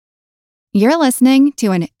You're listening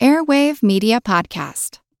to an Airwave Media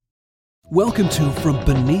Podcast. Welcome to From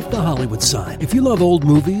Beneath the Hollywood Sign. If you love old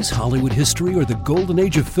movies, Hollywood history, or the golden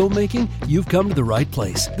age of filmmaking, you've come to the right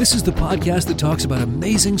place. This is the podcast that talks about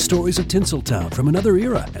amazing stories of Tinseltown from another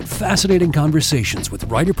era and fascinating conversations with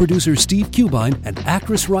writer-producer Steve Cubine and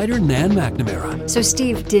actress-writer Nan McNamara. So,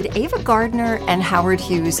 Steve, did Ava Gardner and Howard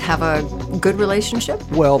Hughes have a good relationship?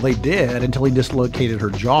 Well, they did until he dislocated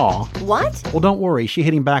her jaw. What? Well, don't worry. She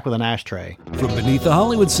hit him back with an ashtray. From Beneath the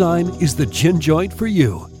Hollywood Sign is the gin joint for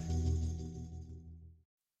you.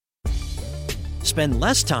 Spend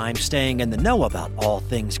less time staying in the know about all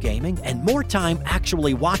things gaming and more time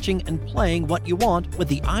actually watching and playing what you want with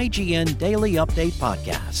the IGN Daily Update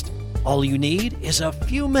podcast. All you need is a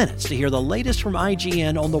few minutes to hear the latest from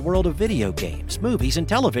IGN on the world of video games, movies, and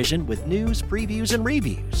television with news, previews, and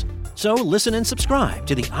reviews. So listen and subscribe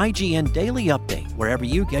to the IGN Daily Update wherever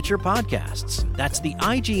you get your podcasts. That's the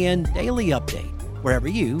IGN Daily Update wherever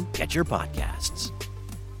you get your podcasts.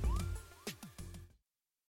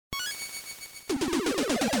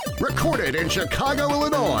 Recorded in Chicago,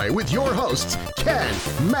 Illinois, with your hosts, Ken,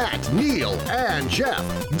 Matt, Neil, and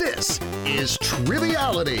Jeff. This is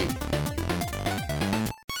Triviality.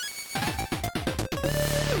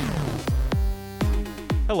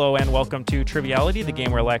 Hello and welcome to Triviality, the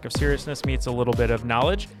game where lack of seriousness meets a little bit of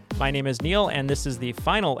knowledge. My name is Neil, and this is the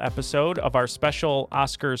final episode of our special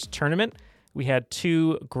Oscars tournament. We had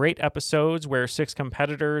two great episodes where 6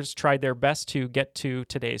 competitors tried their best to get to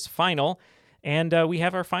today's final. And we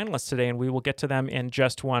have our finalists today, and we will get to them in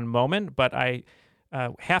just one moment. But I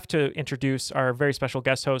have to introduce our very special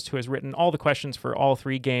guest host who has written all the questions for all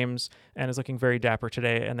 3 games and is looking very dapper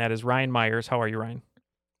today, and that is Ryan Myers. How are you, Ryan?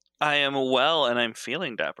 I am well, and I'm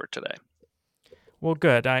feeling dapper today. Well,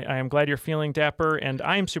 good. I am glad you're feeling dapper, and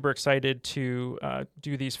I'm super excited to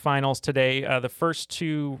do these finals today. The first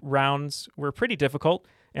 2 rounds were pretty difficult,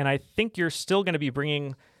 and I think you're still going to be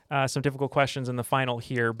bringing some difficult questions in the final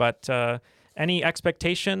here, but... any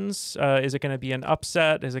expectations? Is it going to be an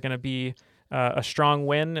upset? Is it going to be a strong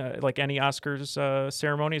win, like any Oscars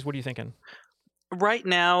ceremonies? What are you thinking? Right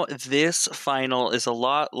now, this final is a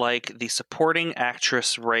lot like the supporting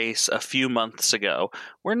actress race a few months ago,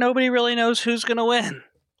 where nobody really knows who's going to win.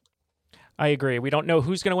 I agree. We don't know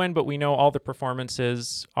who's going to win, but we know all the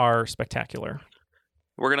performances are spectacular.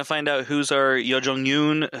 We're going to find out who's our Yo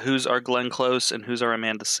Jong-yoon, who's our Glenn Close, and who's our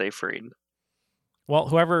Amanda Seyfried. Well,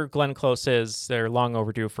 whoever Glenn Close is, they're long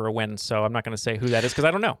overdue for a win, so I'm not going to say who that is because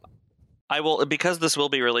I don't know. I will, because this will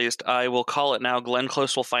be released, I will call it now. Glenn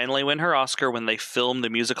Close will finally win her Oscar when they film the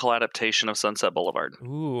musical adaptation of Sunset Boulevard.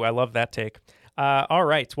 Ooh, I love that take. All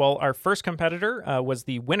right, well, our first competitor was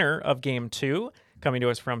the winner of Game 2, coming to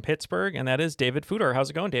us from Pittsburgh, and that is David Fudor.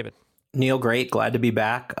 How's it going, David? Neil, great. Glad to be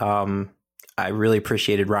back. I really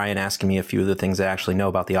appreciated Ryan asking me a few of the things I actually know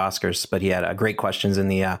about the Oscars, but he had great questions in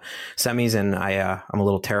the semis, and I'm a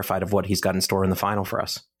little terrified of what he's got in store in the final for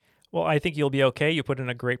us. Well, I think you'll be okay. You put in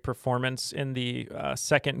a great performance in the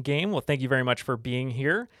second game. Well, thank you very much for being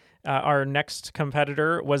here. Our next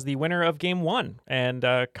competitor was the winner of Game 1, and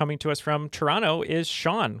coming to us from Toronto is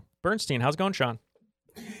Sean Bernstein. How's it going, Sean?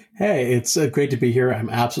 Hey, it's great to be here. I'm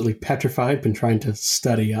absolutely petrified. Been trying to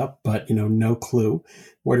study up, but, no clue.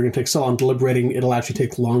 We're going to take so long deliberating. It'll actually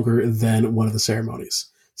take longer than one of the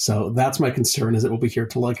ceremonies. So that's my concern, is it will be here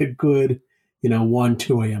till like a good, 1,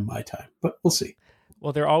 2 a.m. my time. But we'll see.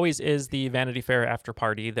 Well, there always is the Vanity Fair after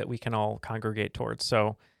party that we can all congregate towards.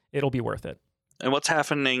 So it'll be worth it. And what's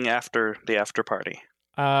happening after the after party?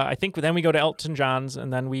 I think then we go to Elton John's,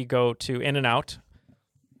 and then we go to In-N-Out.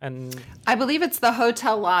 And I believe it's the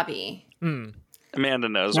hotel lobby. Amanda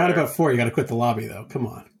knows. Not about 4. You got to quit the lobby, though. Come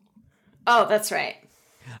on. Oh, that's right.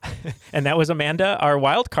 And that was Amanda, our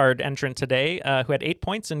wild card entrant today, who had 8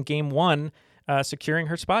 points in Game 1, securing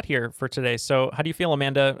her spot here for today. So how do you feel,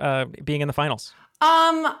 Amanda, being in the finals?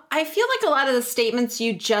 I feel like a lot of the statements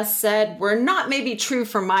you just said were not maybe true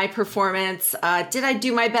for my performance. Did I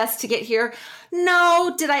do my best to get here?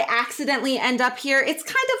 No. Did I accidentally end up here? It's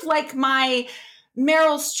kind of like my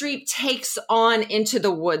Meryl Streep takes on Into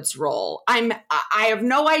the Woods role. I have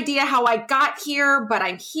no idea how I got here, but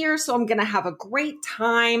I'm here, so I'm going to have a great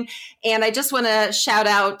time. And I just want to shout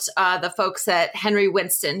out the folks at Henry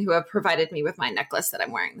Winston who have provided me with my necklace that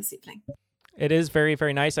I'm wearing this evening. It is very,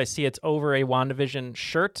 very nice. I see it's over a WandaVision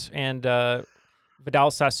shirt, and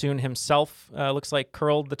Vidal Sassoon himself looks like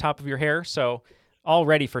curled the top of your hair, so all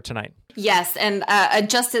ready for tonight. Yes, and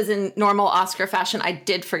just as in normal Oscar fashion, I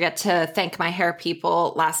did forget to thank my hair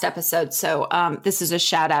people last episode, so this is a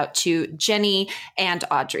shout out to Jenny and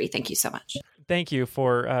Audrey. Thank you so much. Thank you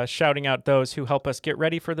for shouting out those who help us get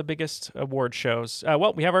ready for the biggest award shows.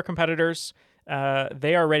 Well, we have our competitors.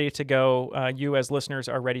 They are ready to go. You as listeners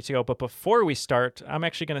are ready to go. But before we start, I'm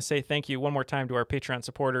actually going to say thank you one more time to our Patreon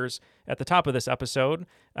supporters at the top of this episode.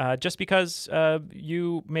 Just because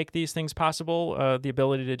you make these things possible, the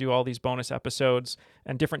ability to do all these bonus episodes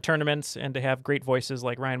and different tournaments, and to have great voices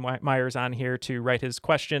like Ryan Myers on here to write his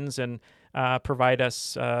questions and provide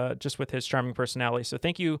us just with his charming personality. So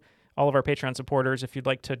thank you, all of our Patreon supporters. If you'd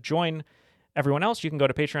like to join everyone else, you can go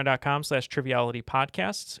to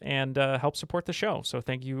patreon.com/trivialitypodcasts and help support the show. So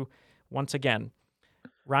thank you once again.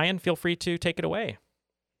 Ryan, feel free to take it away.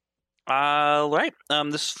 All right.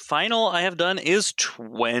 This final I have done is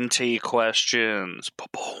 20 questions.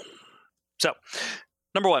 So,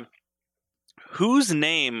 number 1. Whose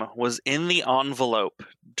name was in the envelope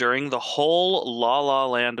during the whole La La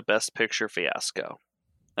Land Best Picture fiasco?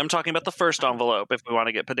 I'm talking about the first envelope if we want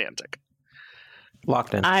to get pedantic.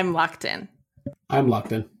 Locked in. I'm locked in. I'm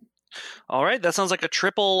locked in. All right. That sounds like a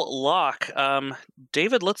triple lock.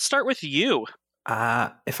 David, let's start with you.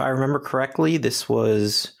 If I remember correctly, this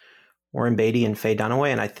was Warren Beatty and Faye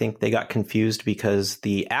Dunaway, and I think they got confused because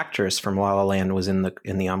the actress from La La Land was in the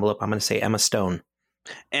envelope. I'm going to say Emma Stone.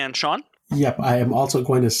 And Sean? Yep, I am also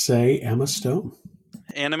going to say Emma Stone.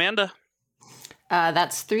 And Amanda?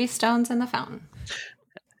 That's 3 stones in the fountain.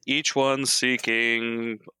 Each one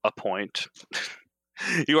seeking a point.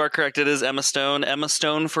 You are correct. It is Emma Stone. Emma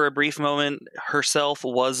Stone, for a brief moment, herself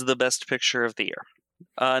was the best picture of the year.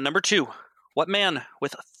 Number 2. What man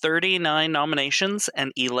with 39 nominations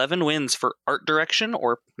and 11 wins for art direction,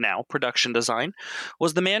 or now production design,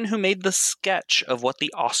 was the man who made the sketch of what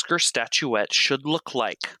the Oscar statuette should look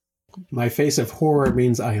like? My face of horror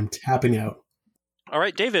means I am tapping out. All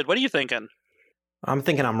right, David, what are you thinking? I'm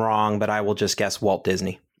thinking I'm wrong, but I will just guess Walt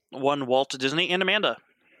Disney. One Walt Disney. And Amanda?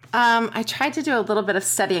 I tried to do a little bit of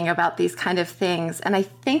studying about these kind of things, and I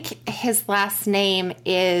think his last name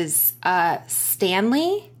is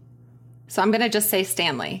Stanley. So I'm going to just say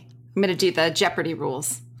Stanley. I'm going to do the Jeopardy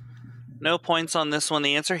rules. No points on this one.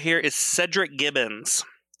 The answer here is Cedric Gibbons.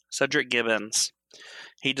 Cedric Gibbons.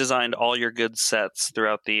 He designed all your good sets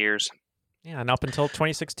throughout the years. Yeah, and up until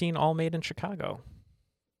 2016, all made in Chicago.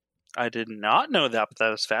 I did not know that, but that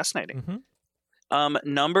was fascinating. Mm-hmm.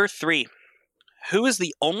 Number 3. Who is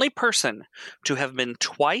the only person to have been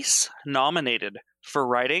twice nominated for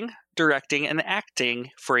writing, directing, and acting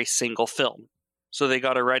for a single film? So they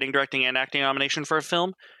got a writing, directing, and acting nomination for a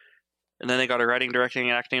film, and then they got a writing, directing,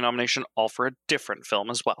 and acting nomination all for a different film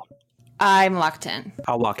as well. I'm locked in.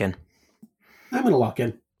 I'll lock in. I'm going to lock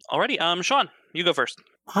in. Alrighty, Sean, you go first.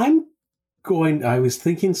 I was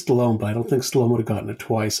thinking Stallone, but I don't think Stallone would have gotten it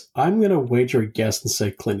twice. I'm going to wager a guess and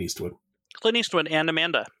say Clint Eastwood. Clint Eastwood and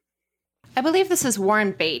Amanda. I believe this is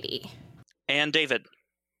Warren Beatty. And David.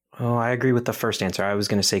 Oh, I agree with the first answer. I was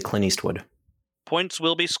going to say Clint Eastwood. Points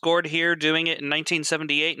will be scored here, doing it in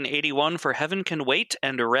 1978 and 81 for Heaven Can Wait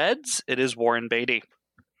and Reds. It is Warren Beatty.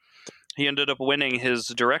 He ended up winning his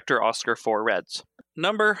director Oscar for Reds.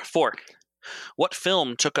 Number 4. What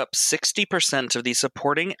film took up 60% of the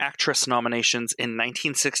supporting actress nominations in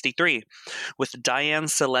 1963, with Diane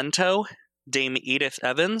Cilento, Dame Edith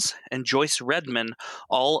Evans, and Joyce Redman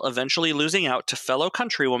all eventually losing out to fellow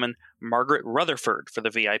countrywoman Margaret Rutherford for the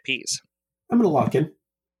VIPs? I'm going to lock in.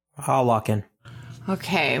 I'll lock in.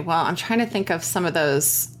 Okay, well, I'm trying to think of some of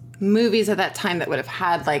those movies at that time that would have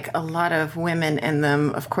had like a lot of women in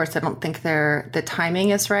them. Of course, I don't think the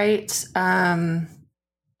timing is right.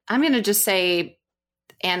 I'm going to just say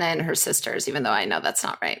Anna and Her Sisters, even though I know that's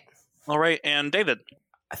not right. All right, and David?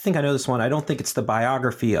 I think I know this one. I don't think it's the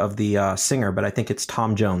biography of the singer, but I think it's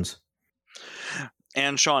Tom Jones.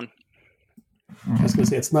 And Sean? I was going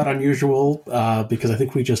to say it's not unusual because I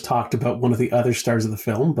think we just talked about one of the other stars of the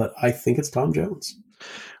film, but I think it's Tom Jones.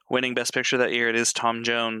 Winning Best Picture that year, it is Tom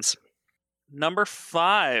Jones. Number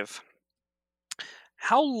 5.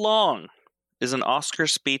 How long is an Oscar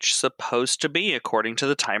speech supposed to be according to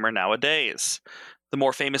the timer nowadays? The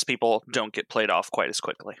more famous people don't get played off quite as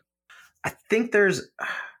quickly. I think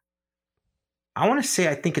I want to say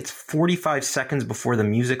I think it's 45 seconds before the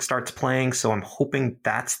music starts playing, so I'm hoping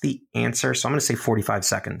that's the answer. So I'm going to say 45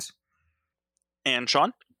 seconds. And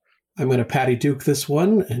Sean? I'm going to Patty Duke this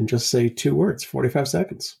one and just say 2 words, 45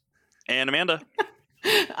 seconds. And Amanda?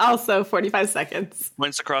 Also 45 seconds.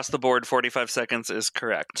 Points across the board, 45 seconds is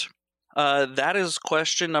correct. That is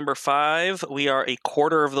question number 5. We are a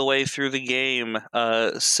quarter of the way through the game.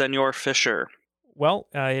 Senor Fisher. Well,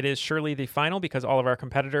 it is surely the final because all of our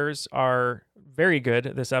competitors are very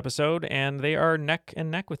good this episode, and they are neck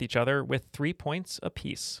and neck with each other with 3 points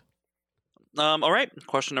apiece. All right,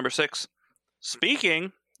 question number 6.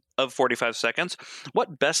 Speaking of 45 seconds,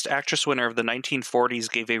 what Best Actress winner of the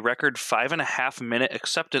 1940s gave a record 5.5-minute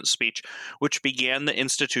acceptance speech, which began the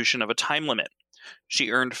institution of a time limit?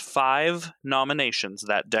 She earned 5 nominations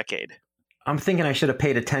that decade. I'm thinking I should have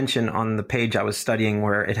paid attention on the page I was studying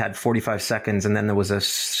where it had 45 seconds, and then there was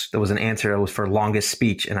an answer that was for longest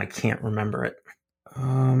speech, and I can't remember it.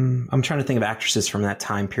 I'm trying to think of actresses from that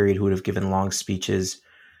time period who would have given long speeches.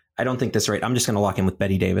 I don't think this is right. I'm just going to lock in with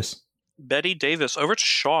Bette Davis. Bette Davis. Over to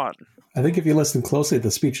Sean. I think if you listen closely,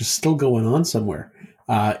 the speech is still going on somewhere.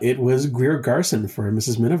 It was Greer Garson for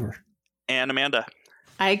Mrs. Miniver. And Amanda.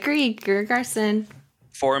 I agree. Greer Garson.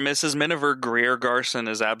 For Mrs. Miniver, Greer Garson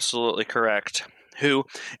is absolutely correct. Who,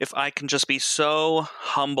 if I can just be so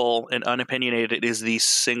humble and unopinionated, is the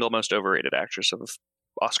single most overrated actress of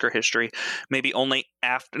Oscar history. Maybe only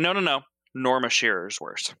after... No. Norma Shearer is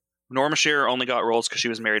worse. Norma Shearer only got roles because she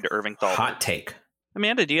was married to Irving Thalberg. Hot take.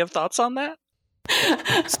 Amanda, do you have thoughts on that?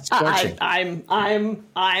 I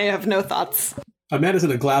have no thoughts. Amanda's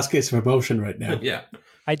in a glass case of emotion right now. Yeah.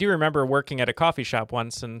 I do remember working at a coffee shop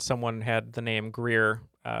once, and someone had the name Greer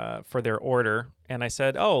for their order, and I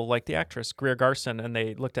said, "Oh, like the actress Greer Garson," and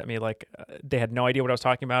they looked at me like they had no idea what I was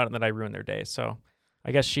talking about, and that I ruined their day. So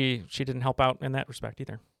I guess she didn't help out in that respect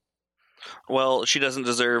either. Well, she doesn't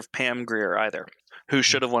deserve Pam Grier either, who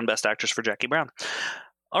should have won Best Actress for Jackie Brown.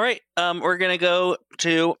 All right, we're going to go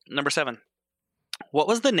to number 7. What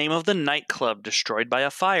was the name of the nightclub destroyed by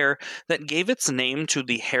a fire that gave its name to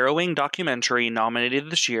the harrowing documentary nominated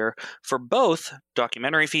this year for both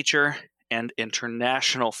documentary feature and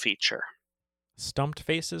international feature? Stumped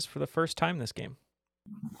faces for the first time this game.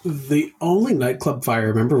 The only nightclub fire I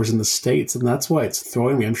remember was in the States, and that's why it's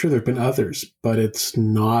throwing me. I'm sure there have been others, but it's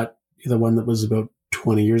not the one that was about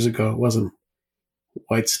 20 years ago. It wasn't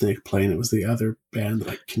Whitesnake playing. It was the other band that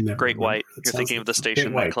I can never Great remember. White. You're thinking of the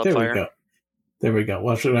station nightclub there fire. There we go.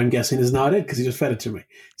 Well, what I'm guessing is not it because he just fed it to me.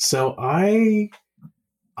 So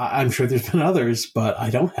I'm sure there's been others, but I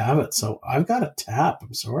don't have it. So I've got a tap.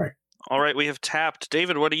 I'm sorry. All right, we have tapped.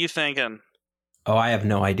 David, what are you thinking? Oh, I have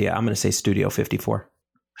no idea. I'm going to say Studio 54.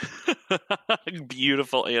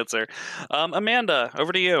 Beautiful answer. Amanda,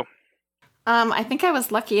 over to you. I think I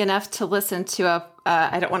was lucky enough to listen to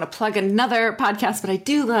I don't want to plug another podcast, but I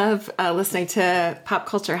do love listening to Pop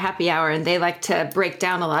Culture Happy Hour, and they like to break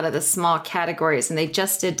down a lot of the small categories, and they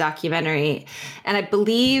just did documentary. And I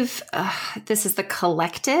believe this is The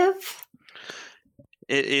Collective.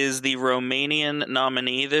 It is the Romanian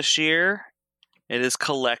nominee this year. It is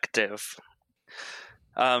Collective.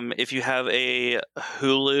 If you have a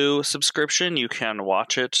Hulu subscription, you can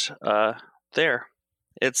watch it there.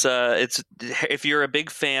 It's if you're a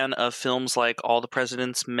big fan of films like All the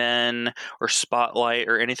President's Men or Spotlight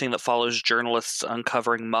or anything that follows journalists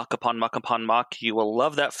uncovering muck upon muck upon muck, you will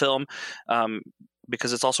love that film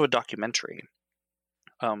because it's also a documentary.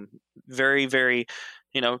 Very, very,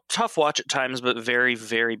 tough watch at times, but very,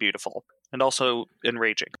 very beautiful and also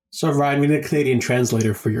enraging. So, Ryan, we need a Canadian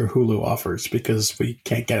translator for your Hulu offers because we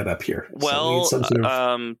can't get it up here. Well, so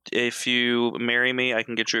if you marry me, I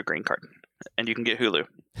can get you a green card. And you can get Hulu.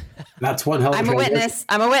 That's one hell of I'm a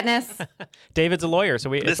witness. David's a lawyer,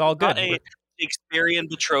 so it's all good. This is not a Shakespearean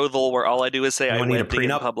betrothal where all I do is say I went in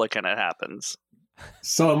public and it happens.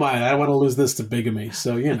 So am I. I don't want to lose this to bigamy.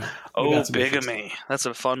 So, Oh, bigamy. That's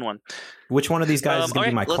a fun one. Which one of these guys is going to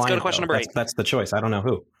be my client? Let's go to question number 8. That's the choice. I don't know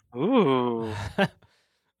who. Ooh.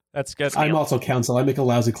 That's good. I'm also counsel. I make a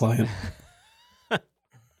lousy client.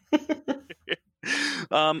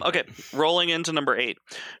 Okay, rolling into number 8.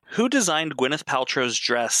 Who designed Gwyneth Paltrow's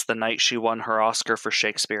dress the night she won her Oscar for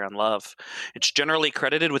Shakespeare in Love? It's generally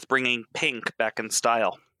credited with bringing pink back in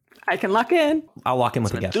style. I can lock in. I'll lock in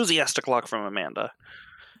with a guess. Enthusiastic lock from Amanda.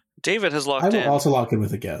 David has locked in. I will also lock in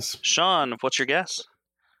with a guess. Sean, what's your guess?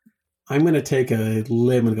 I'm going to take a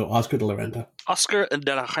limb and go Oscar de la Renta. Oscar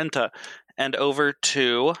de la Renta. And over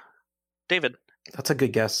to David. That's a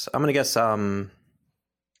good guess. I'm going to guess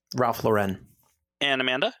Ralph Lauren. And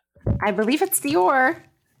Amanda? I believe it's Dior.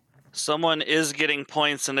 Someone is getting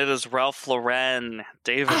points, and it is Ralph Lauren.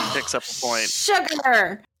 David picks up a point.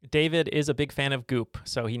 Sugar! David is a big fan of Goop,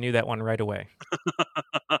 so he knew that one right away.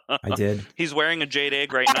 I did. He's wearing a jade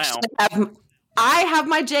egg right now. I have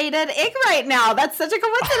my jaded egg right now. That's such a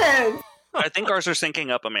coincidence. I think ours are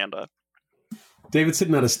syncing up, Amanda. David's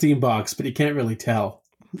sitting on a steam box, but you can't really tell.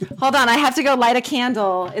 Hold on, I have to go light a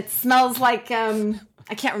candle. It smells like, I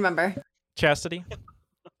can't remember. Chastity?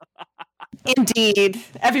 Indeed.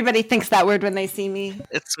 Everybody thinks that word when they see me.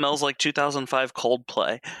 It smells like 2005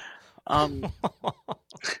 Coldplay.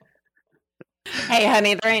 Hey,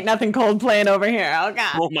 honey, there ain't nothing cold playing over here. Oh,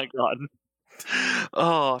 God. Oh, my God.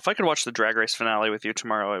 Oh, if I could watch the Drag Race finale with you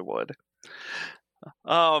tomorrow, I would.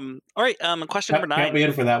 All right. Question number 9. Count me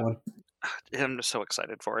in for that one. I'm just so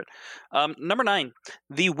excited for it. Number 9.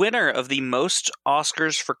 The winner of the most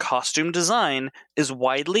Oscars for costume design is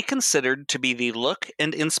widely considered to be the look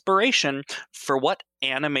and inspiration for what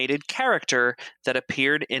animated character that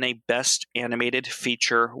appeared in a Best Animated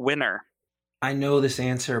Feature winner? I know this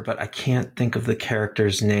answer, but I can't think of the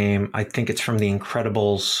character's name. I think it's from The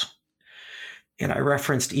Incredibles. And I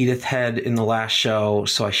referenced Edith Head in the last show,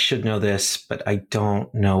 so I should know this, but I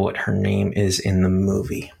don't know what her name is in the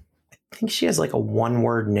movie. I think she has like a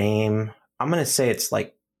one-word name. I'm going to say it's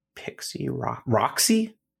like Pixie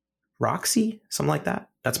Roxy? Roxy? Something like that.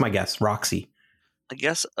 That's my guess. Roxy. A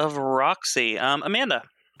guess of Roxy. Amanda.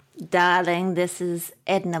 Darling, this is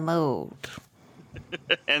Edna Mode.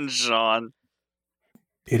 And Sean.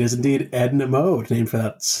 It is indeed Edna Mode, named for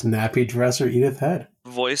that snappy dresser Edith Head.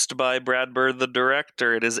 Voiced by Brad Bird, the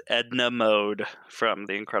director. It is Edna Mode from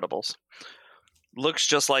The Incredibles. Looks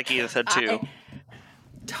just like Edith Head too.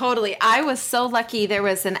 Totally. I was so lucky. There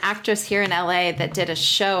was an actress here in LA that did a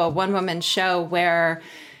show, a one-woman show, where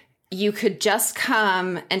you could just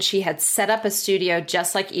come, and she had set up a studio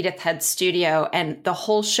just like Edith Head's studio, and the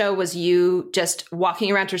whole show was you just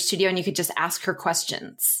walking around her studio, and you could just ask her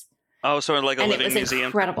questions. Oh, so like a living museum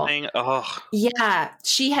incredible thing? Oh. Yeah.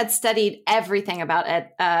 She had studied everything about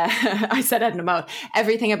I said Edna Mode.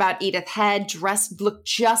 Everything about Edith Head, looked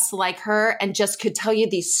just like her, and just could tell you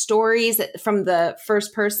these stories from the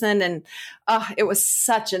first person. And it was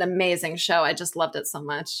such an amazing show. I just loved it so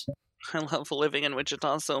much. I love living in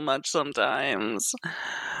Wichita so much sometimes.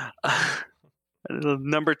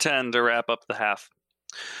 Number 10 to wrap up the half.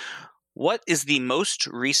 What is the most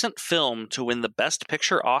recent film to win the Best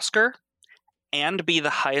Picture Oscar and be the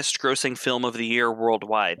highest grossing film of the year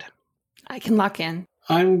worldwide? I can lock in.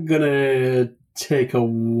 I'm going to take a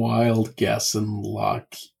wild guess and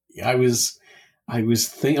lock. I was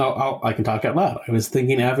thinking, I can talk out loud. I was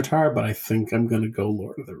thinking Avatar, but I think I'm going to go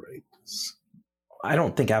Lord of the Rings. I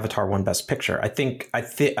don't think Avatar won Best Picture. I think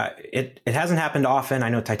it hasn't happened often. I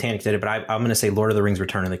know Titanic did it, but I'm going to say Lord of the Rings,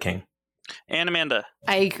 Return of the King. And Amanda.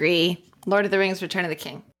 I agree. Lord of the Rings, Return of the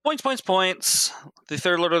King. Points. The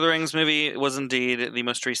third Lord of the Rings movie was indeed the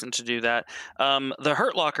most recent to do that. The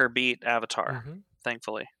Hurt Locker beat Avatar,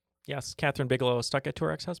 thankfully. Yes, Catherine Bigelow stuck it to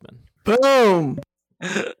her ex-husband. Boom!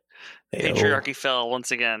 Patriarchy fell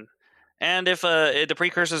once again. And if the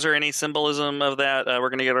precursors are any symbolism of that, we're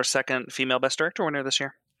going to get our second female Best Director winner this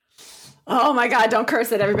year. Oh my God, don't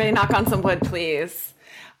curse it. Everybody knock on some wood, please.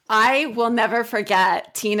 I will never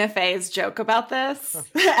forget Tina Fey's joke about this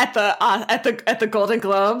at the Golden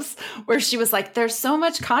Globes, where she was like, "There's so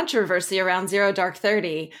much controversy around Zero Dark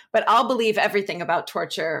 30, but I'll believe everything about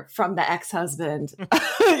torture from the ex-husband."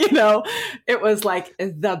 It was like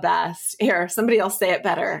the best. Here, somebody else say it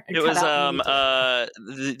better. It was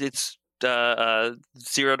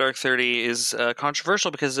Zero Dark 30 is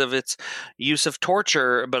controversial because of its use of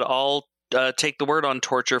torture, but I'll take the word on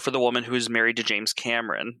torture for the woman who is married to James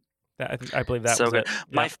Cameron. I believe that was good.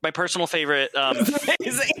 It. My personal favorite,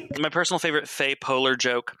 my personal favorite Faye Poehler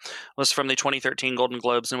joke was from the 2013 Golden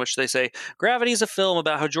Globes, in which they say, "Gravity is a film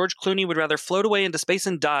about how George Clooney would rather float away into space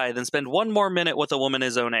and die than spend one more minute with a woman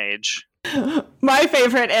his own age." My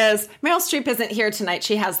favorite is Meryl Streep isn't here tonight.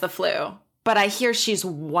 She has the flu, but I hear she's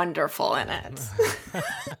wonderful in it.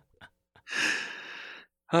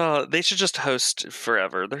 Oh, they should just host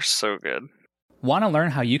forever. They're so good. Want to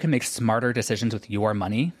learn how you can make smarter decisions with your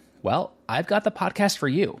money? Well, I've got the podcast for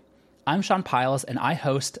you. I'm Sean Piles, and I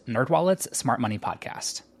host NerdWallet's Smart Money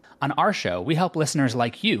Podcast. On our show, we help listeners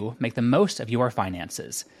like you make the most of your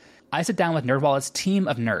finances. I sit down with NerdWallet's team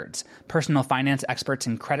of nerds, personal finance experts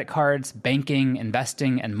in credit cards, banking,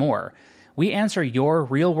 investing, and more. We answer your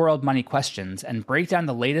real-world money questions and break down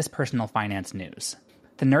the latest personal finance news.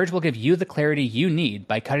 The nerds will give you the clarity you need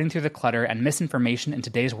by cutting through the clutter and misinformation in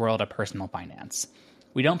today's world of personal finance.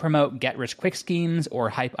 We don't promote get-rich-quick schemes or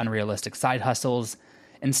hype unrealistic side hustles.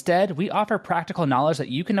 Instead, we offer practical knowledge that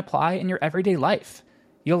you can apply in your everyday life.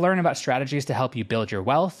 You'll learn about strategies to help you build your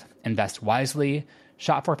wealth, invest wisely,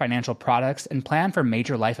 shop for financial products, and plan for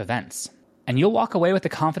major life events. And you'll walk away with the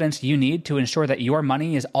confidence you need to ensure that your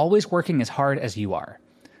money is always working as hard as you are.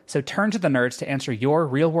 So turn to the nerds to answer your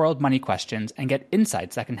real-world money questions and get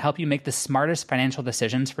insights that can help you make the smartest financial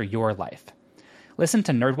decisions for your life. Listen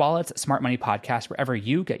to NerdWallet's Smart Money Podcast wherever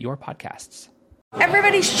you get your podcasts.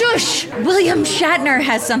 Everybody shush! William Shatner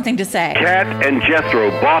has something to say. Cat and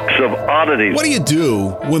Jethro, box of oddities. What do you do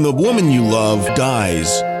when the woman you love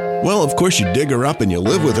dies? Well, of course, you dig her up and you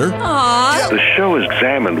live with her. Aww. The show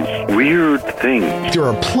examines weird things. There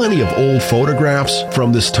are plenty of old photographs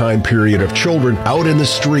from this time period of children out in the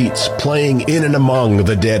streets playing in and among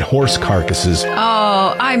the dead horse carcasses.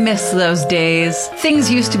 Oh, I miss those days.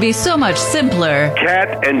 Things used to be so much simpler.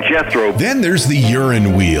 Cat and Jethro. Then there's the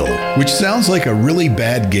urine wheel, which sounds like a really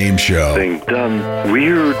bad game show. They've done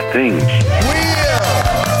weird things.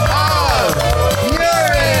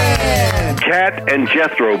 Cat and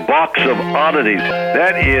Jethro, Box of Oddities.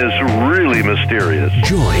 That is really mysterious.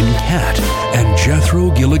 Join Kat and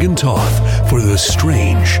Jethro Gilligan Toth for the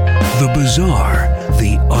strange, the bizarre,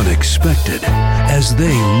 the unexpected as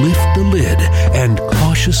they lift the lid and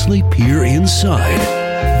cautiously peer inside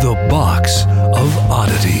the Box of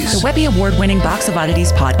Oddities. The Webby Award-winning Box of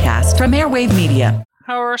Oddities podcast from Airwave Media.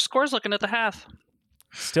 How are our scores looking at the half?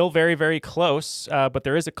 Still very, very close, but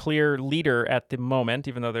there is a clear leader at the moment,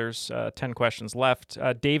 even though there's 10 questions left.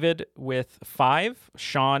 David with 5.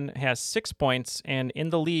 Sean has 6 points, and in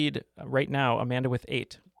the lead right now, Amanda with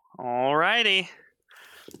 8. All righty.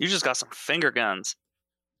 You just got some finger guns.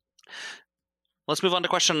 Let's move on to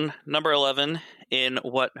question number 11 in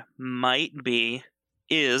what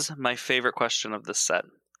is my favorite question of this set.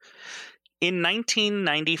 In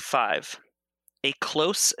 1995, A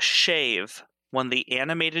Close Shave won the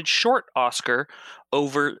animated short Oscar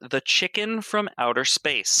over The Chicken from Outer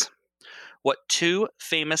Space. What 2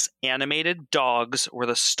 famous animated dogs were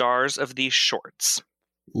the stars of these shorts?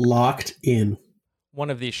 Locked In. One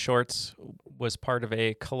of these shorts was part of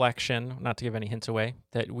a collection, not to give any hints away,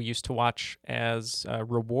 that we used to watch as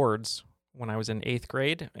rewards when I was in 8th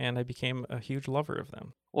grade, and I became a huge lover of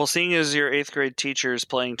them. Well, seeing as your 8th grade teacher is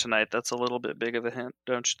playing tonight, that's a little bit big of a hint,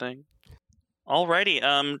 don't you think?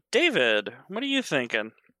 Alrighty, David, what are you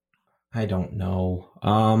thinking? I don't know.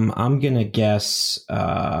 I'm gonna guess.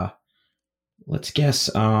 Let's guess.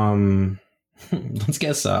 Let's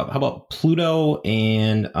guess. How about Pluto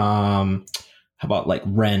and how about like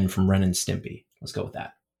Ren from Ren and Stimpy? Let's go with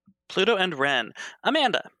that. Pluto and Ren.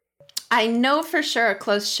 Amanda. I know for sure A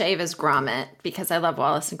Close Shave is Gromit because I love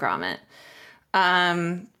Wallace and Gromit.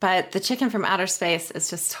 But the chicken from outer space is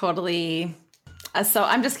just totally... so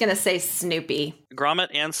I'm just going to say Snoopy. Gromit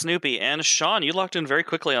and Snoopy. And Sean, you locked in very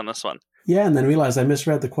quickly on this one. Yeah, and then realized I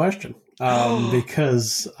misread the question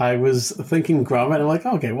because I was thinking Gromit. And I'm like,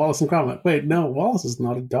 okay, Wallace and Gromit. Wait, no, Wallace is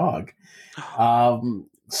not a dog.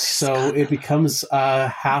 So it becomes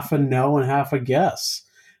half a no and half a guess.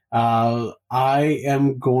 I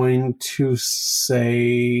am going to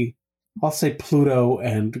say, I'll say Pluto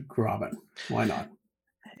and Gromit. Why not?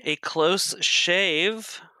 A Close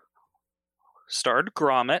Shave starred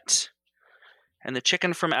Gromit, and The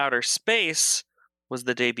Chicken from Outer Space was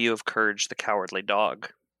the debut of Courage the Cowardly Dog.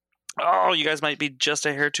 Oh, you guys might be just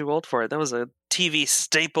a hair too old for it. That was a TV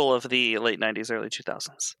staple of the late 90s, early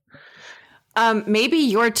 2000s. Maybe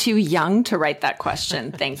you're too young to write that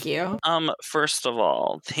question. Thank you. First of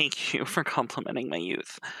all, thank you for complimenting my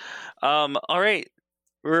youth. All right,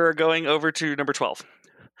 we're going over to number 12.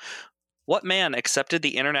 What man accepted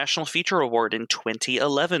the International Feature Award in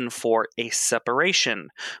 2011 for A Separation,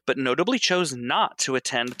 but notably chose not to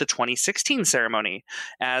attend the 2016 ceremony,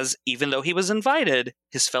 as even though he was invited,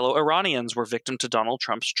 his fellow Iranians were victim to Donald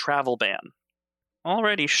Trump's travel ban?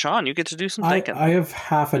 Alrighty, Sean, you get to do some thinking. I have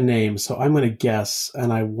half a name, so I'm going to guess,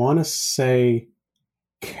 and I want to say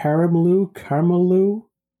Karamalu.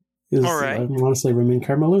 All right. I want to say Ramin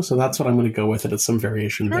Karamalu, so that's what I'm going to go with it. It's some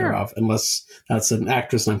variation thereof, unless that's an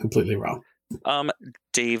actress and I'm completely wrong.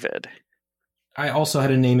 David. I also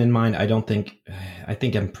had a name in mind. I think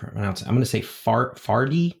I'm pronouncing. I'm going to say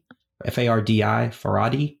Fardi, Fardi,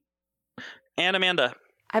 Faradi. And Amanda.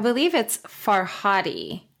 I believe it's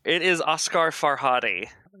Farhadi. It is Oscar Farhadi.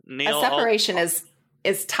 Neil, A Separation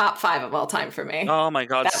is top 5 of all time for me. Oh my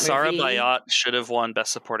god, Sarah movie. Bayat should have won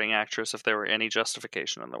Best Supporting Actress if there were any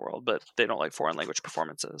justification in the world, but they don't like foreign language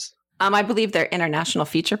performances. I believe they're international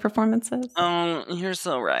feature performances. You're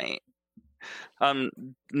so right.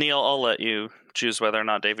 Neil, I'll let you choose whether or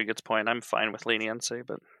not David gets point. I'm fine with leniency,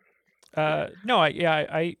 but no,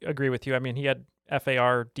 I agree with you. I mean, he had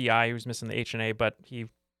Fardi, he was missing the H and A, but he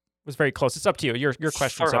was very close. It's up to you. Your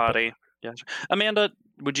question's up. Yeah. Amanda,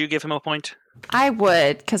 would you give him a point? I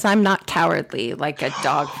would, because I'm not cowardly like a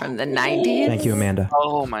dog from the 90s. Thank you, Amanda.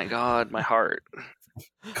 Oh my god, my heart.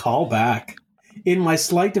 Call back. In my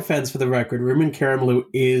slight defense, for the record, Ramin Karamalu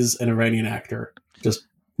is an Iranian actor, just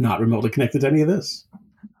not remotely connected to any of this.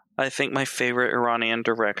 I think my favorite Iranian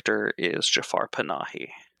director is Jafar Panahi.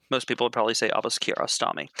 Most people would probably say Abbas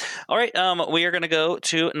Kiarostami. All right, we are going to go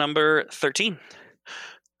to number 13.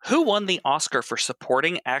 Who won the Oscar for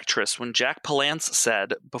supporting actress when Jack Palance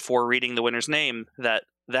said, before reading the winner's name,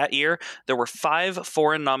 that year there were 5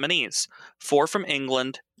 foreign nominees, 4 from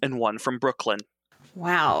England and 1 from Brooklyn?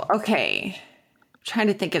 Wow. Okay. I'm trying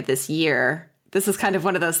to think of this year. This is kind of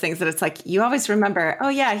one of those things that it's like, you always remember, oh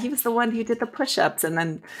yeah, he was the one who did the push-ups and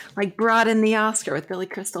then like brought in the Oscar with Billy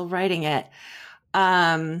Crystal writing it.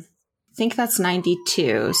 I think that's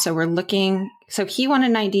 92. So he won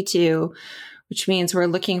in 92, which means we're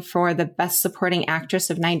looking for the best supporting actress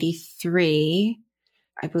of 93.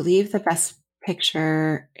 I believe the best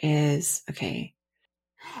picture is, okay.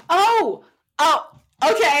 Oh,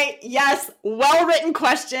 okay. Yes. Well-written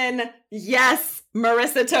question. Yes.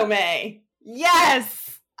 Marissa Tomei.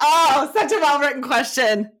 Yes. Oh, such a well-written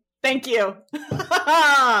question. Thank you.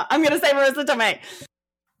 I'm going to say Marissa Tomei.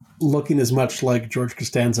 Looking as much like George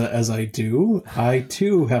Costanza as I do, I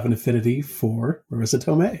too have an affinity for Marissa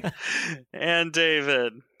Tomei. And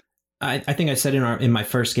David. I think I said in my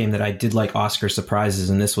first game that I did like Oscar surprises,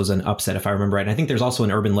 and this was an upset if I remember right. And I think there's also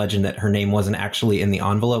an urban legend that her name wasn't actually in the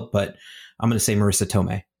envelope, but I'm going to say Marissa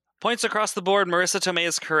Tomei. Points across the board. Marissa Tomei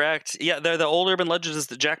is correct. Yeah, the old urban legend is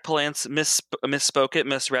that Jack Palance misspoke it,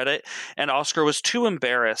 misread it, and Oscar was too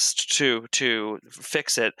embarrassed to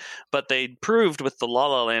fix it. But they proved with the La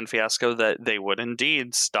La Land fiasco that they would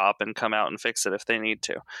indeed stop and come out and fix it if they need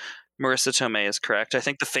to. Marissa Tomei is correct. I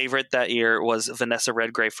think the favorite that year was Vanessa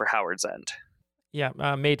Redgrave for Howard's End. Yeah,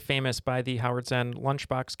 made famous by the Howard's End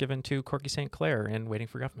lunchbox given to Corky St. Clair in Waiting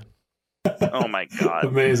for Guffman. Oh my God.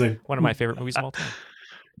 Amazing. One of my favorite movies of all time.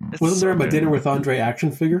 Wasn't there My Dinner with Andre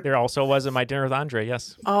action figure? There also was a My Dinner with Andre,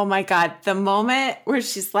 yes. Oh my God. The moment where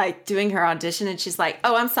she's like doing her audition and she's like,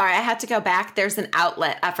 oh, I'm sorry, I had to go back. There's an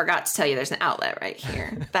outlet. I forgot to tell you there's an outlet right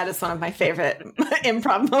here. That is one of my favorite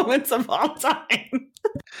improv moments of all time.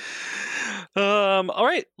 All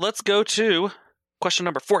right, let's go to question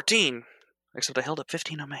number 14. Except I held up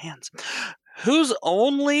 15 on my hands. Whose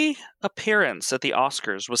only appearance at the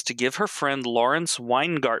Oscars was to give her friend Lawrence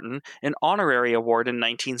Weingarten an honorary award in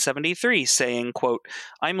 1973, saying, quote,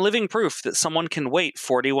 I'm living proof that someone can wait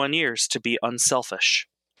 41 years to be unselfish.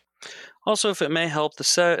 Also, if it may help, the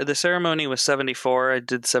ceremony was 74. I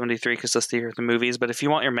did 73 because that's the year of the movies, but if you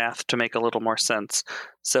want your math to make a little more sense,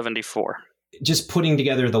 74. Just putting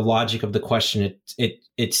together the logic of the question,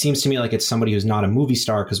 it seems to me like it's somebody who's not a movie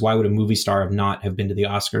star, because why would a movie star have been to the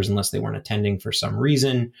Oscars unless they weren't attending for some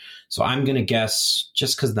reason? So I'm going to guess,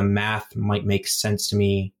 just because the math might make sense to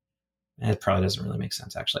me, it probably doesn't really make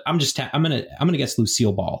sense, actually. I'm going to guess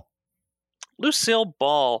Lucille Ball. Lucille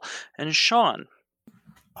Ball. And Sean?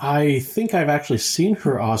 I think I've actually seen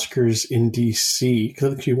her Oscars in DC, because I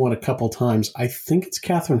think she won a couple times. I think it's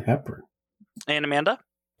Katharine Hepburn. And Amanda?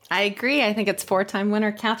 I agree. I think it's 4-time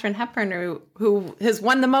winner Katharine Hepburn, who has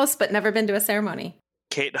won the most but never been to a ceremony.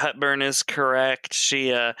 Kate Hepburn is correct.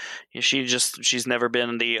 She's never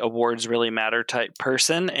been the awards really matter type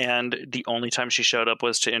person, and the only time she showed up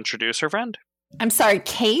was to introduce her friend. I'm sorry,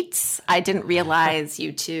 Kate. I didn't realize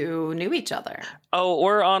you two knew each other. Oh,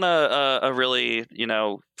 we're on a really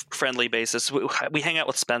friendly basis. We hang out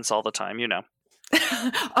with Spence all the time,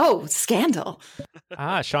 Oh, scandal.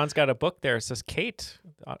 Sean's got a book there. It says Kate.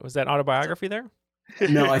 Was that autobiography there?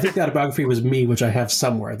 No, I think that autobiography was me, which I have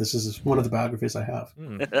somewhere. This is one of the biographies I have.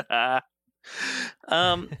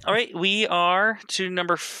 All right, we are to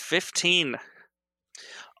number 15.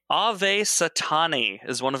 Ave Satani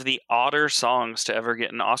is one of the odder songs to ever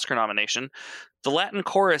get an Oscar nomination. The Latin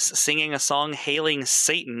chorus singing a song hailing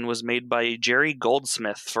Satan was made by Jerry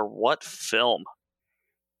Goldsmith for what film?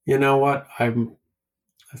 You know what?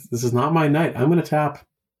 This is not my night. I'm going to tap.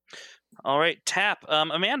 All right, tap.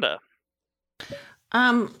 Amanda.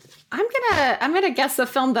 I'm gonna guess a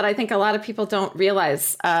film that I think a lot of people don't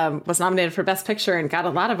realize was nominated for Best Picture and got a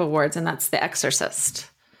lot of awards, and that's The Exorcist.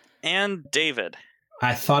 And David.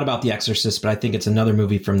 I thought about The Exorcist, but I think it's another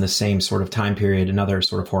movie from the same sort of time period, another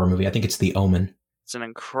sort of horror movie. I think it's The Omen. It's an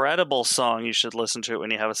incredible song. You should listen to it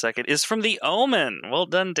when you have a second. It's from The Omen. Well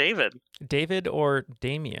done, David. David or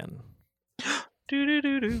Damien?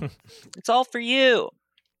 It's all for you.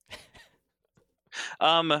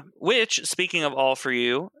 Which, speaking of all for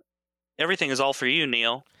you, everything is all for you,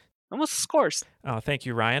 Neil. And what's the scores? Oh, thank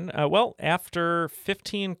you, Ryan. Well, after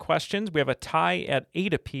 15 questions, we have a tie at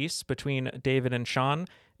 8 apiece between David and Sean,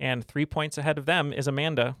 and 3 points ahead of them is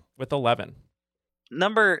Amanda with 11.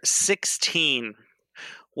 Number 16.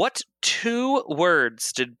 What 2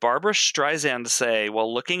 words did Barbra Streisand say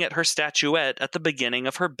while looking at her statuette at the beginning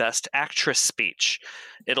of her Best Actress speech?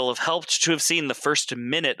 It'll have helped to have seen the first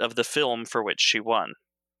minute of the film for which she won.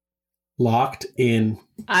 Locked in.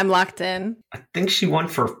 I'm locked in. I think she won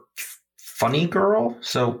for Funny Girl?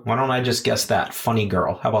 So why don't I just guess that? Funny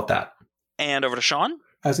Girl. How about that? And over to Sean.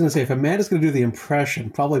 I was going to say, if Amanda's going to do the impression,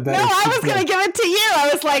 probably better. No, I was going to give it to you. I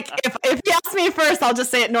was like, if you ask me first, I'll just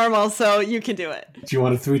say it normal, so you can do it. Do you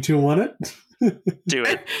want a 3, 2, 1 it? Do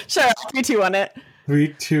it. Sure, 3, 2, 1 it.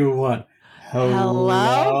 3, 2, 1.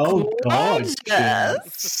 Hello,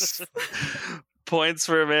 gorgeous. Points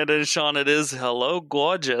for Amanda and Sean. It is hello,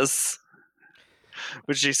 gorgeous,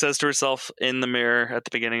 which she says to herself in the mirror at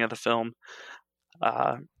the beginning of the film.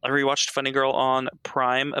 I rewatched Funny Girl on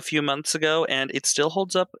Prime a few months ago, and it still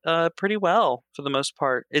holds up pretty well for the most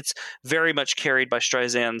part. It's very much carried by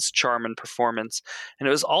Streisand's charm and performance, and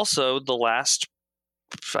it was also the last,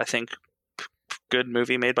 I think, good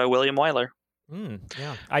movie made by William Wyler.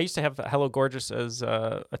 Yeah, I used to have Hello Gorgeous as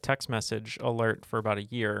a text message alert for about a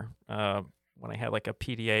year when I had like a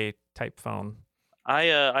PDA type phone.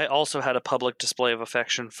 I also had a public display of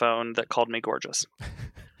affection phone that called me gorgeous.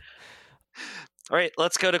 All right,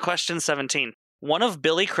 let's go to question 17. One of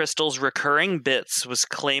Billy Crystal's recurring bits was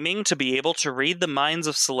claiming to be able to read the minds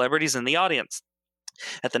of celebrities in the audience.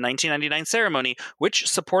 At the 1999 ceremony, which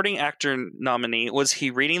supporting actor nominee was he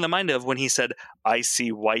reading the mind of when he said, "I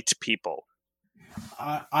see white people"?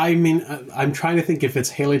 I mean, I'm trying to think if it's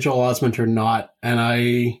Haley Joel Osment or not, and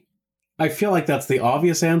I feel like that's the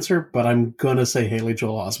obvious answer, but I'm going to say Haley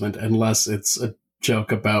Joel Osment unless it's a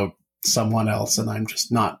joke about someone else and I'm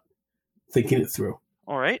just not thinking it through.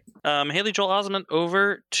 All right. Haley Joel Osment,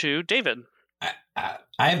 over to David.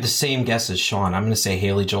 I have the same guess as Sean. I'm going to say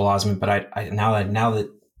Haley Joel Osment, but I now that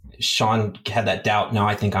Sean had that doubt, now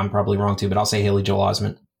I think I'm probably wrong too, but I'll say Haley Joel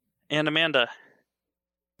Osment. And Amanda.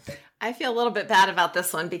 I feel a little bit bad about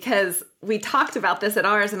this one because we talked about this at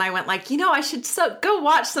ours and I went like, I should go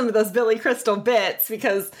watch some of those Billy Crystal bits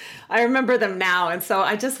because I remember them now. And so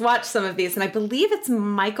I just watched some of these and I believe it's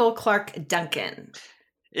Michael Clarke Duncan.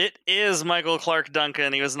 It is Michael Clarke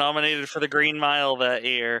Duncan. He was nominated for the Green Mile that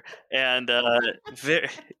year. And,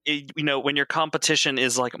 when your competition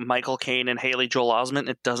is like Michael Caine and Haley Joel Osment,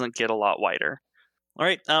 it doesn't get a lot wider. All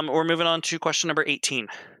right, we're moving on to question number 18.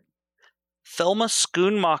 Thelma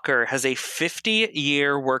Schoonmaker has a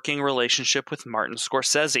 50-year working relationship with Martin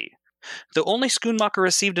Scorsese. Though only Schoonmaker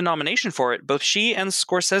received a nomination for it, both she and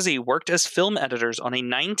Scorsese worked as film editors on a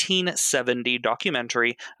 1970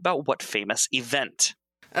 documentary about what famous event?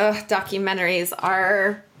 Documentaries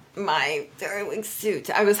are my very weak suit.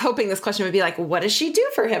 I was hoping this question would be like, what does she do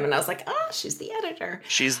for him? And I was like, she's the editor.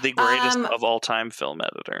 She's the greatest of all time film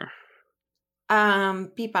editor.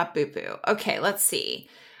 Beep bop boop boo. Okay, let's see.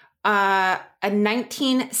 A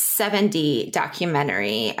 1970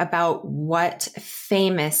 documentary about what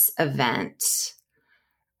famous event?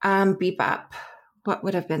 Beep bop. What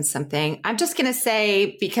would have been something? I'm just going to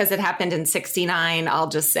say, because it happened in 1969, I'll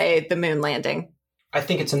just say the moon landing. I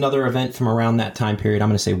think it's another event from around that time period. I'm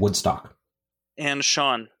going to say Woodstock. And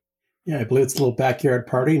Sean. Yeah, I believe it's a little backyard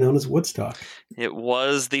party known as Woodstock. It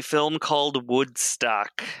was the film called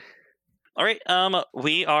Woodstock. All right,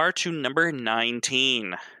 we are to number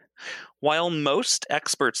 19. While most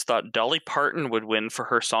experts thought Dolly Parton would win for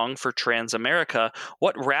her song for Transamerica,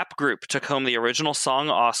 what rap group took home the original song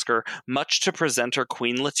Oscar, much to presenter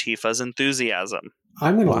Queen Latifah's enthusiasm?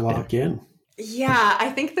 I'm going to lock in. Yeah,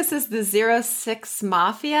 I think this is the 06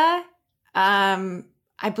 Mafia.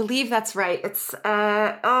 I believe that's right. It's,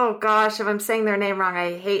 oh gosh, if I'm saying their name wrong,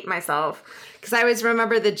 I hate myself. Because I always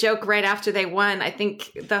remember the joke right after they won. I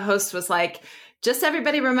think the host was like, just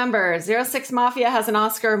everybody remember, 06 Mafia has an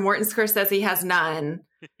Oscar, Martin Scorsese has none.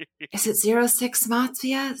 Is it 06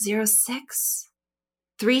 Mafia? 06?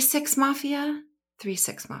 36 Mafia?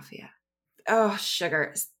 36 Mafia. Oh,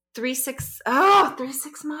 sugar. 36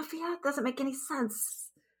 Mafia? Doesn't make any sense.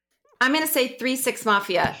 I'm going to say 36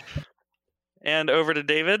 Mafia. And over to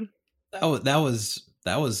David. Oh, that was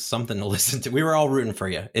something to listen to. We were all rooting for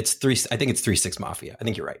you. I think it's 36 Mafia. I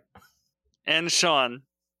think you're right. And Sean.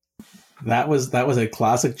 That was a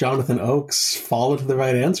classic Jonathan Oakes follow to the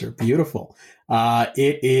right answer. Beautiful.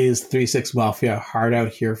 It is 36 Mafia, Hard Out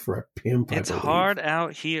Here for a Pimp. It's Hard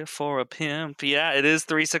Out Here for a Pimp. Yeah, it is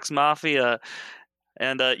 36 Mafia.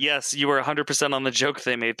 And yes, you were 100% on the joke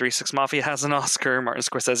they made. 36 Mafia has an Oscar. Martin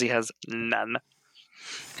Scorsese has none.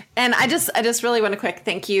 And I just really want to quick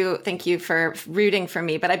thank you for rooting for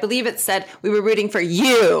me. But I believe it said we were rooting for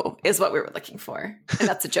you is what we were looking for, and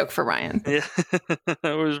that's a joke for Ryan. Yeah,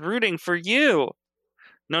 I was rooting for you.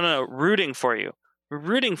 No, rooting for you. We're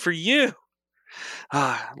rooting for you.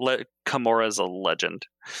 Kimura's a legend.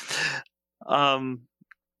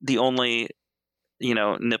 The only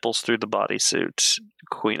nipples through the bodysuit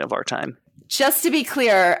queen of our time. Just to be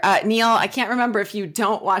clear, Neil, I can't remember if you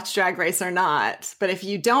don't watch Drag Race or not, but if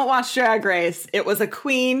you don't watch Drag Race, it was a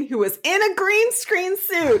queen who was in a green screen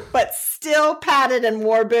suit, but still padded and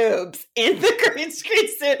wore boobs in the green screen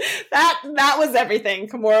suit. That was everything.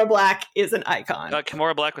 Kimora Black is an icon.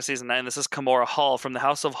 Kimora Black was season 9. This is Kimora Hall from the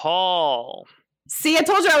House of Hall. See, I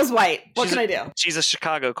told you I was white. What can I do? She's a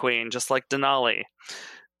Chicago queen, just like Denali.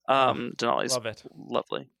 Denali's love it.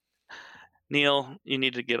 Lovely. Neil, you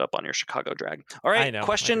need to get up on your Chicago drag. All right, I know.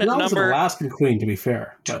 question Denali's number an Alaskan queen, to be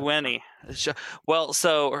fair. But 20. Well,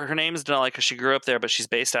 so her name is Denali because she grew up there, but she's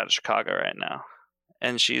based out of Chicago right now.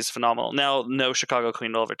 And she's phenomenal. Now, no Chicago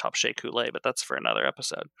queen will ever top Shea Coulee, but that's for another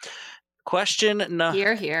episode.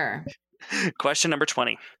 Here. Question number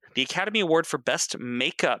 20. The Academy Award for Best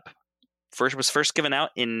Makeup was first given out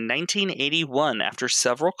in 1981 after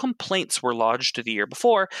several complaints were lodged the year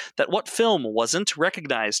before that what film wasn't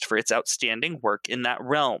recognized for its outstanding work in that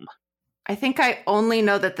realm. I think I only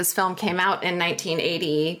know that this film came out in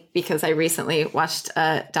 1980 because I recently watched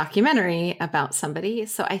a documentary about somebody.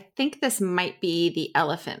 So I think this might be The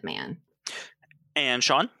Elephant Man. And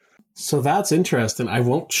Sean? So that's interesting. I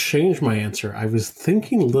won't change my answer. I was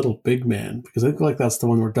thinking Little Big Man because I think like that's the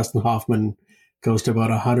one where Dustin Hoffman goes to about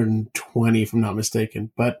 120, if I'm not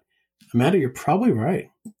mistaken. But Amanda, you're probably right.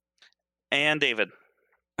 And David?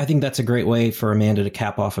 I think that's a great way for Amanda to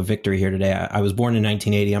cap off a victory here today. I was born in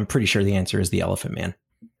 1980. I'm pretty sure the answer is The Elephant Man.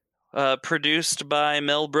 Produced by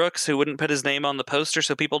Mel Brooks, who wouldn't put his name on the poster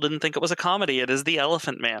so people didn't think it was a comedy. It is The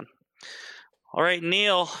Elephant Man. All right,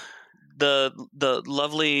 Neil, the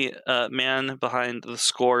lovely man behind the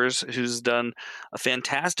scores, who's done a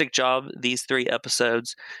fantastic job these 3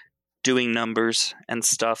 episodes, doing numbers and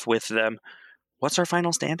stuff with them. What's our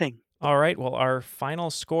final standing? All right. Well, our final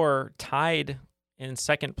score tied in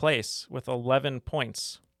second place with 11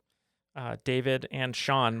 points. David and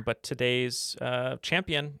Sean, but today's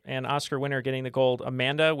champion and Oscar winner getting the gold,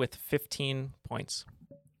 Amanda, with 15 points.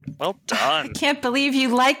 Well done. I can't believe you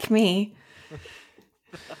like me.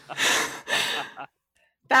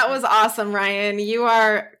 That was awesome, Ryan. You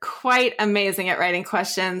are quite amazing at writing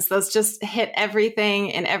questions. Those just hit everything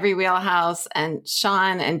in every wheelhouse. And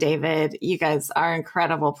Sean and David, you guys are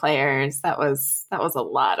incredible players. That was a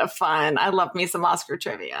lot of fun. I love me some Oscar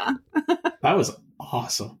trivia. That was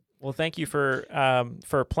awesome. Well, thank you for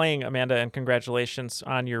playing, Amanda, and congratulations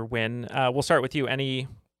on your win. We'll start with you. Any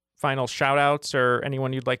final shout outs or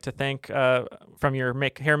anyone you'd like to thank from your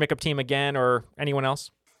hair makeup team again, or anyone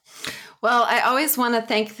else? Well, I always want to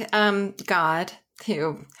thank God,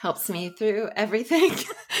 who helps me through everything.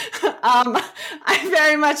 I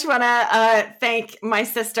very much want to thank my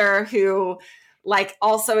sister, who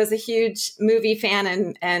also is a huge movie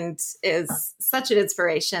fan and is such an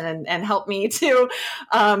inspiration and helped me to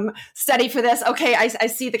study for this. Okay, I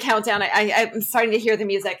see the countdown. I'm starting to hear the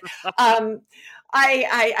music.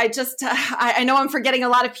 I know I'm forgetting a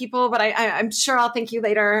lot of people, but I'm sure I'll thank you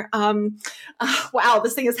later. Wow,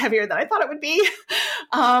 this thing is heavier than I thought it would be.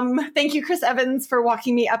 Thank you, Chris Evans, for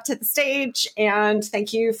walking me up to the stage. And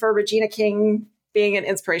thank you for Regina King being an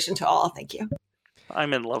inspiration to all. Thank you.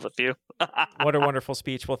 I'm in love with you. What a wonderful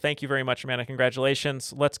speech. Well, thank you very much, Amanda.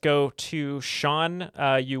 Congratulations. Let's go to Sean.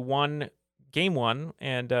 You won game 1,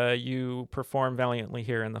 and you performed valiantly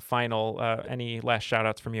here in the final. Any last shout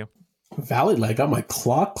outs from you? Valiantly, I got my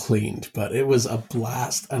clock cleaned, but it was a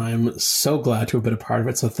blast, and I'm so glad to have been a part of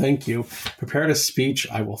it. So thank you. Prepared a speech.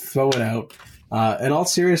 I will throw it out. In all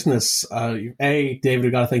seriousness, David, we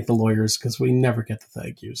got to thank the lawyers because we never get the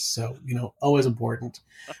thank yous. So, always important.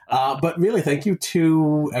 But really, thank you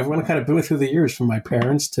to everyone who kind of been with through the years, from my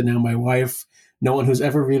parents to now my wife. No one who's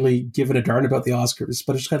ever really given a darn about the Oscars,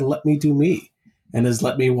 but has kind of let me do me and has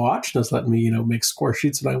let me watch and has let me, make score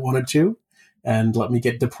sheets when I wanted to. And let me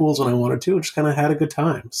get to pools when I wanted to, and just kind of had a good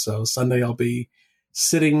time. So Sunday I'll be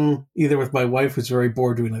sitting either with my wife, who's very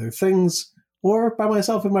bored doing other things, or by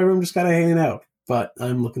myself in my room just kind of hanging out. But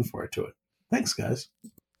I'm looking forward to it. Thanks, guys.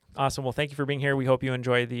 Awesome. Well, thank you for being here. We hope you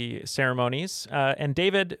enjoy the ceremonies. And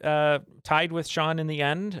David, tied with Sean in the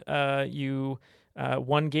end. You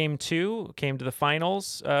won game 2, came to the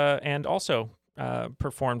finals, and also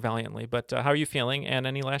performed valiantly. But how are you feeling? And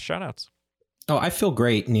any last shout outs? Oh, I feel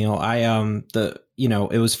great, Neil.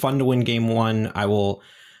 It was fun to win game 1.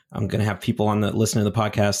 I'm going to have people listen to the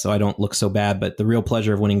podcast so I don't look so bad, but the real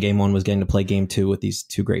pleasure of winning game 1 was getting to play game 2 with these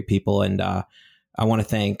 2 great people. And I want to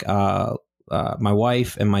thank my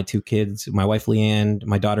wife and my 2 kids, my wife, Leanne,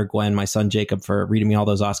 my daughter, Gwen, my son, Jacob, for reading me all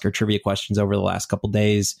those Oscar trivia questions over the last couple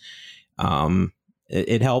days.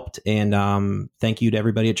 It helped. And thank you to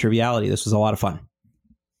everybody at Triviality. This was a lot of fun.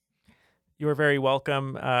 You are very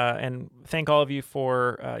welcome, and thank all of you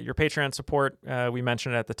for your Patreon support. We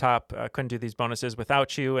mentioned it at the top. Couldn't do these bonuses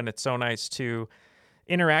without you, and it's so nice to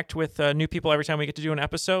interact with new people every time we get to do an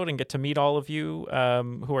episode and get to meet all of you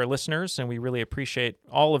who are listeners, and we really appreciate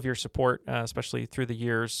all of your support, especially through the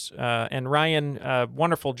years. And Ryan,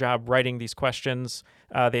 wonderful job writing these questions.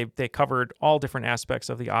 They covered all different aspects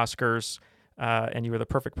of the Oscars, and you were the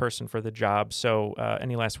perfect person for the job. So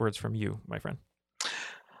any last words from you, my friend?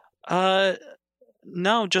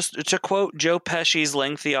 No, just to quote Joe Pesci's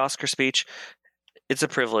lengthy Oscar speech, it's a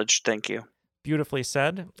privilege. Thank you. Beautifully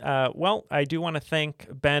said. Well, I do want to thank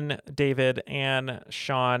Ben, David, and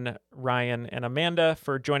Sean, Ryan, and Amanda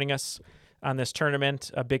for joining us on this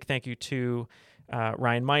tournament. A big thank you to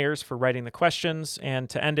Ryan Myers for writing the questions. And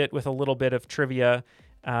to end it with a little bit of trivia,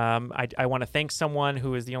 I want to thank someone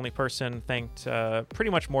who is the only person thanked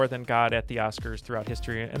pretty much more than God at the Oscars throughout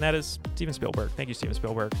history, and that is Steven Spielberg. Thank you, Steven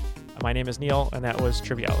Spielberg. My name is Neil, and that was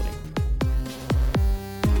Triviality.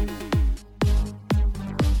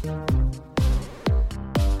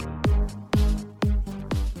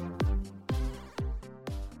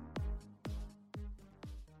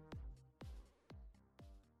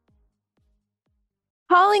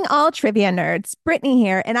 Calling all trivia nerds, Brittany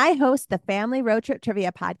here, and I host the Family Road Trip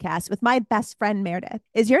Trivia Podcast with my best friend Meredith.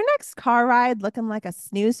 Is your next car ride looking like a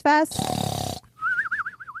snooze fest?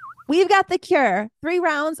 We've got the cure. 3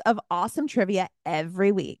 rounds of awesome trivia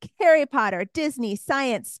every week. Harry Potter, Disney,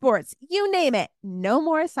 science, sports, you name it. No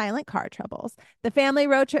more silent car troubles. The Family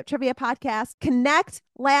Road Trip Trivia Podcast. Connect,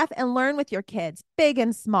 laugh, and learn with your kids, big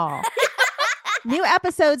and small. New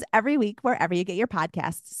episodes every week wherever you get your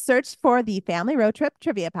podcasts. Search for the Family Road Trip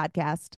Trivia Podcast.